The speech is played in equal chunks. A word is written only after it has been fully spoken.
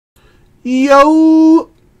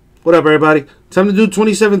Yo! What up, everybody? Time to do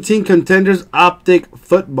 2017 Contenders Optic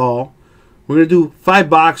Football. We're going to do 5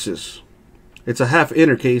 boxes. It's a half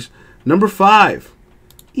inner case. Number 5.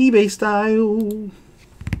 eBay style.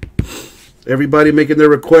 Everybody making their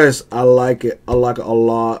requests. I like it. I like it a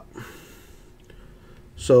lot.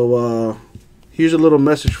 So, here's a little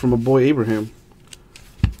message from my boy Abraham.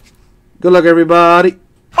 Good luck, everybody.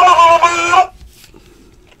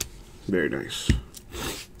 Very nice.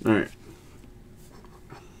 All right.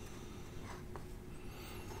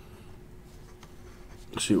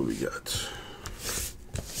 Let's see what we got.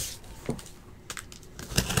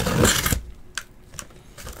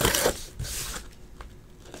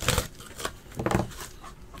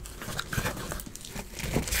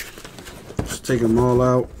 Let's take them all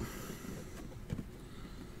out.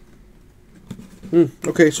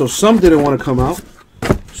 Okay, so some didn't want to come out,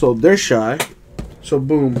 so they're shy. So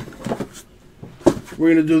boom, we're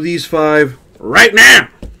gonna do these 5 right now.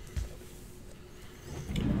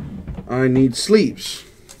 I need sleeves.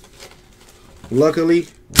 Luckily,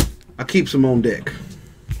 I keep some on deck.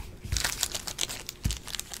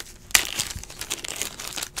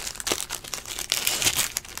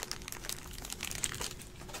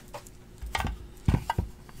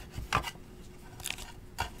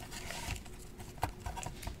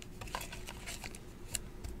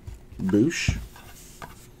 Boosh.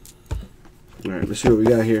 All right, let's see what we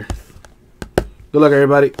got here. Good luck,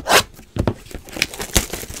 everybody.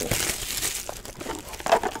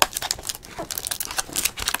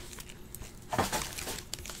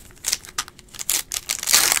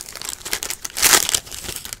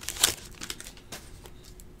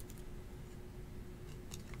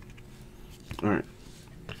 All right,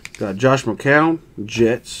 got Josh McCown,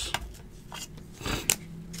 Jets.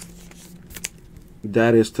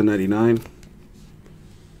 That is to 99.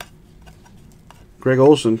 Greg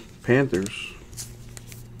Olsen, Panthers.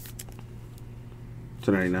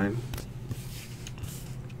 To 99.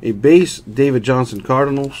 A base, David Johnson,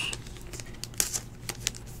 Cardinals.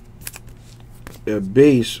 A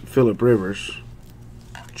base, Phillip Rivers,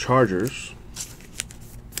 Chargers.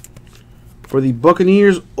 For the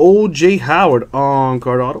Buccaneers, O.J. Howard on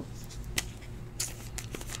card auto.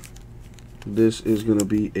 This is going to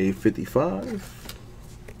be a 55.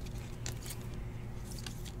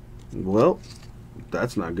 Well,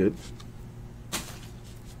 that's not good.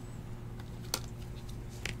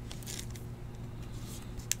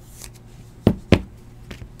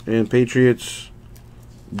 And Patriots,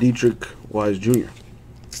 Dietrich Wise Jr.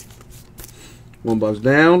 1 box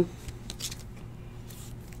down.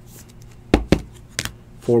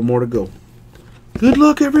 4 more to go. Good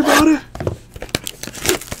luck, everybody.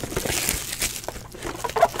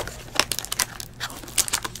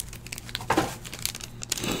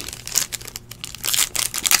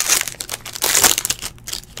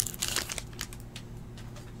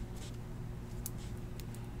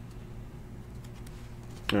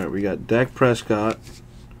 All right, we got Dak Prescott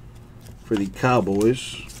for the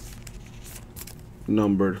Cowboys,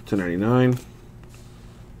 numbered to 99.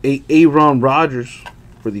 Aaron Rodgers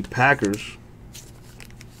for the Packers,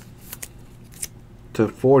 to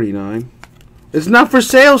 49. It's not for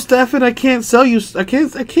sale, Stefan. I can't sell you. I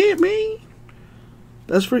can't, man.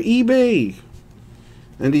 That's for eBay.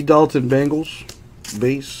 Andy Dalton, Bengals,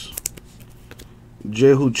 base.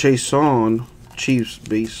 Jehu Chason, Chiefs,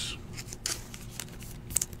 base.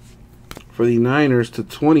 For the Niners to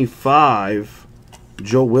 25,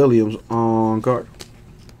 Joe Williams on card.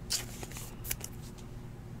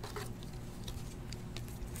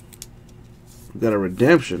 We got a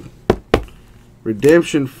redemption.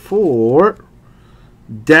 Redemption for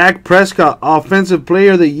Dak Prescott, Offensive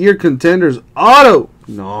Player of the Year Contenders auto.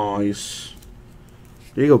 Nice.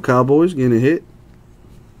 There you go, Cowboys, getting a hit.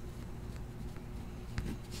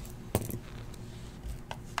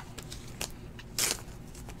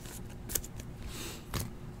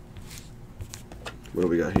 What do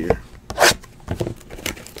we got here?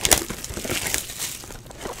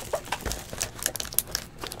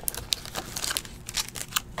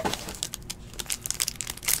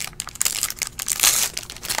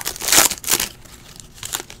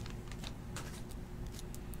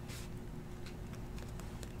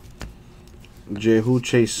 Jehu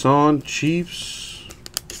Chason, Chiefs.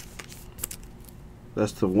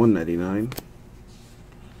 That's the 199.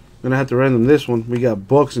 Gonna have to random this one. We got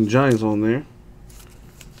Bucks and Giants on there.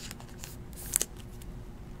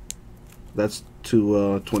 That's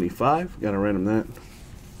to 25. Gotta random that.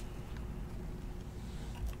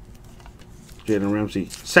 Jalen Ramsey.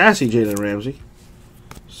 Sassy Jalen Ramsey.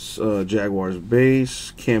 Jaguars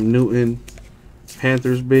base. Cam Newton.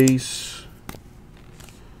 Panthers base.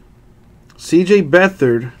 CJ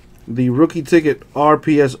Beathard, the rookie ticket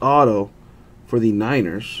RPS auto for the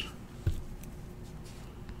Niners.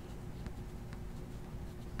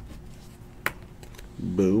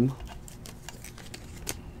 Boom.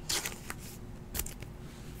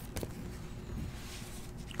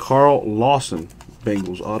 Carl Lawson,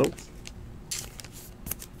 Bengals auto.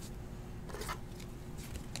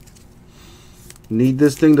 Need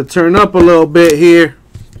this thing to turn up a little bit here.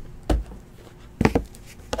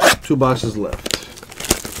 2 boxes left.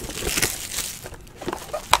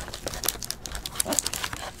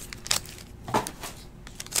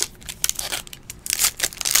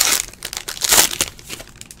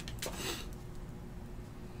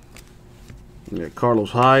 We got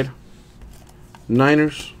Carlos Hyde,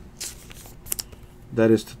 Niners. That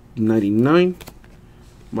is to 99.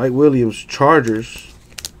 Mike Williams, Chargers.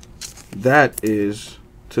 That is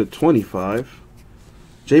to 25.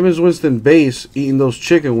 Jameis Winston base eating those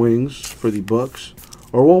chicken wings for the Bucks.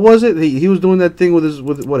 Or what was it? He was doing that thing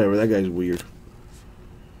with whatever. That guy's weird.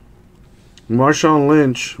 Marshawn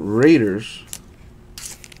Lynch, Raiders.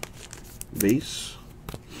 Base.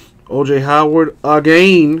 OJ Howard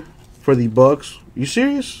again for the Bucks. You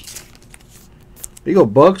serious? There you go,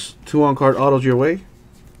 Bucks. 2 on-card autos your way.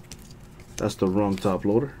 That's the wrong top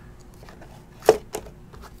loader.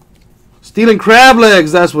 Stealing crab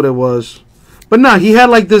legs, that's what it was. But nah, he had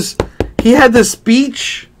like this. He had this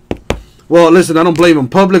speech. Well, listen, I don't blame him.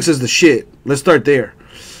 Publix is the shit. Let's start there.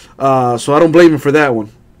 So I don't blame him for that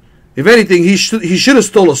one. If anything, he should have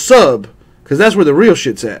stole a sub, because that's where the real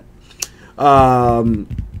shit's at. But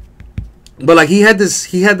like he had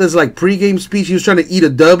this like pregame speech. He was trying to eat a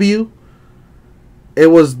W. It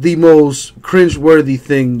was the most cringe-worthy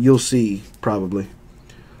thing you'll see, probably.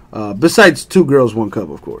 Besides 2 girls, 1 cup,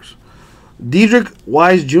 of course. Dedrick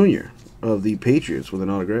Wise Jr. of the Patriots with an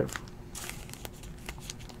autograph.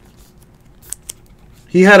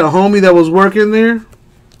 He had a homie that was working there.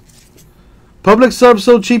 Public subs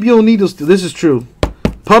so cheap you don't need those. This is true.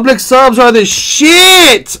 Public subs are the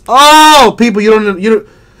shit. Oh, people,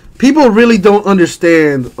 people really don't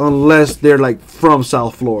understand unless they're like from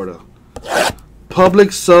South Florida.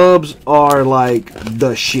 Public subs are like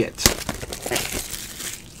the shit.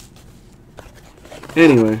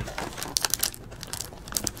 Anyway.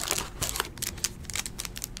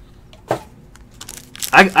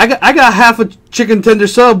 I got half a chicken tender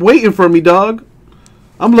sub waiting for me, dog.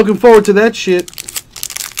 I'm looking forward to that shit.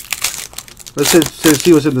 Let's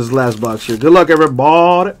see what's in this last box here. Good luck,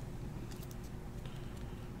 everybody.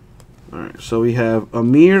 Alright, so we have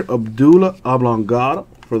Amir Abdullah Oblongata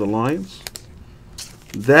for the Lions.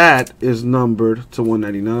 That is numbered to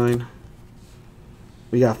 199.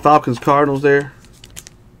 We got Falcons Cardinals there.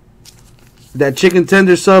 That chicken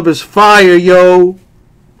tender sub is fire, yo.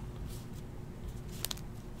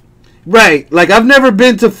 Right, like I've never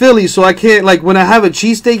been to Philly, so I can't, like when I have a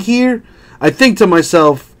cheesesteak here, I think to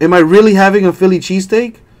myself, am I really having a Philly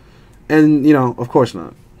cheesesteak? And, you know, of course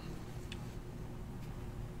not.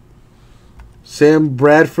 Sam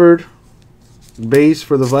Bradford, base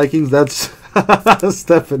for the Vikings. That's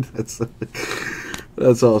Stephen.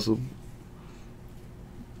 That's awesome.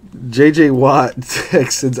 JJ Watt,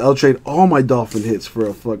 Texans. I'll trade all my Dolphin hits for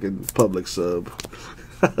a fucking public sub.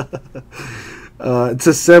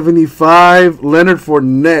 To 75, Leonard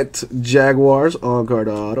Fournette, Jaguars, on-card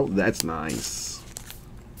auto. That's nice.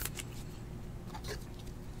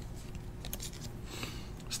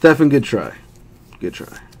 Stefan, good try. Good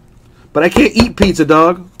try. But I can't eat pizza,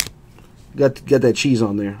 dog. Got that cheese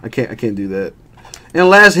on there. I can't do that. And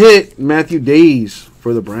last hit, Matthew Days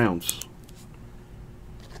for the Browns.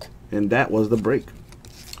 And that was the break.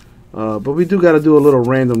 But we do got to do a little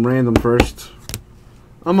random first.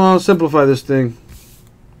 I'm going to simplify this thing.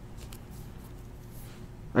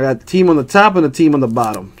 I got the team on the top and the team on the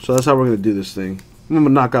bottom. So that's how we're going to do this thing. I'm going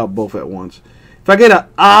to knock out both at once. If I get an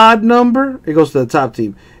odd number, it goes to the top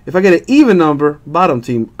team. If I get an even number, bottom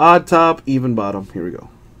team. Odd top, even bottom. Here we go.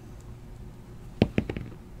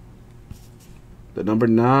 The number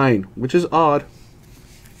 9, which is odd.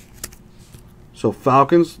 So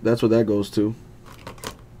Falcons, that's what that goes to.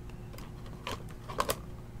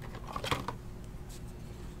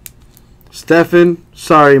 Stefan,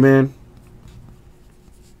 sorry, man.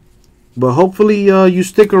 But hopefully you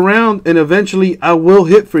stick around, and eventually I will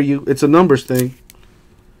hit for you. It's a numbers thing.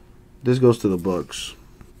 This goes to the Bucks.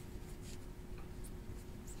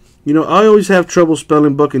 You know, I always have trouble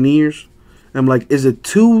spelling Buccaneers. I'm like, is it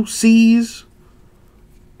 2 C's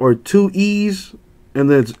or 2 E's? And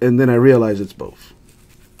then I realize it's both.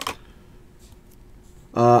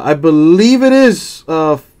 I believe it is,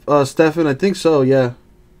 Stefan. I think so, yeah.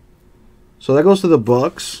 So that goes to the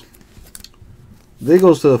Bucks. There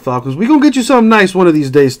goes to the Falcons. We gonna get you something nice one of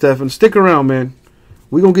these days, Stefan. Stick around, man.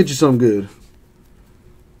 We gonna get you something good.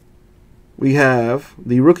 We have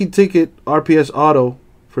the rookie ticket RPS auto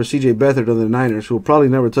for C.J. Beathard of the Niners, who will probably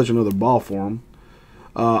never touch another ball for him.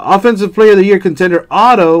 Offensive Player of the Year contender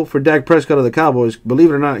auto for Dak Prescott of the Cowboys.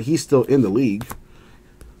 Believe it or not, he's still in the league.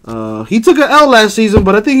 He took an L last season,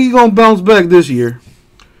 but I think he's gonna bounce back this year.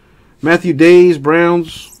 Matthew Days,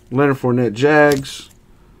 Browns. Leonard Fournette, Jags.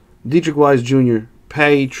 Dietrich Wise Jr.,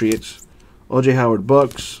 Patriots. O.J. Howard,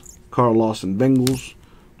 Bucks. Carl Lawson, Bengals.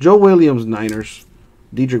 Joe Williams, Niners.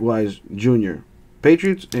 Dietrich Wise Jr.,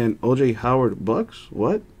 Patriots. And O.J. Howard, Bucks?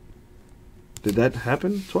 What? Did that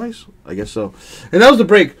happen twice? I guess so. And that was the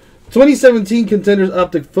break. 2017 Contenders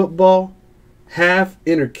Optic Football. Half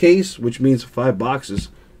inner case, which means 5 boxes.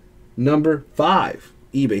 Number 5.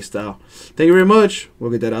 eBay style. Thank you very much.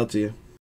 We'll get that out to you.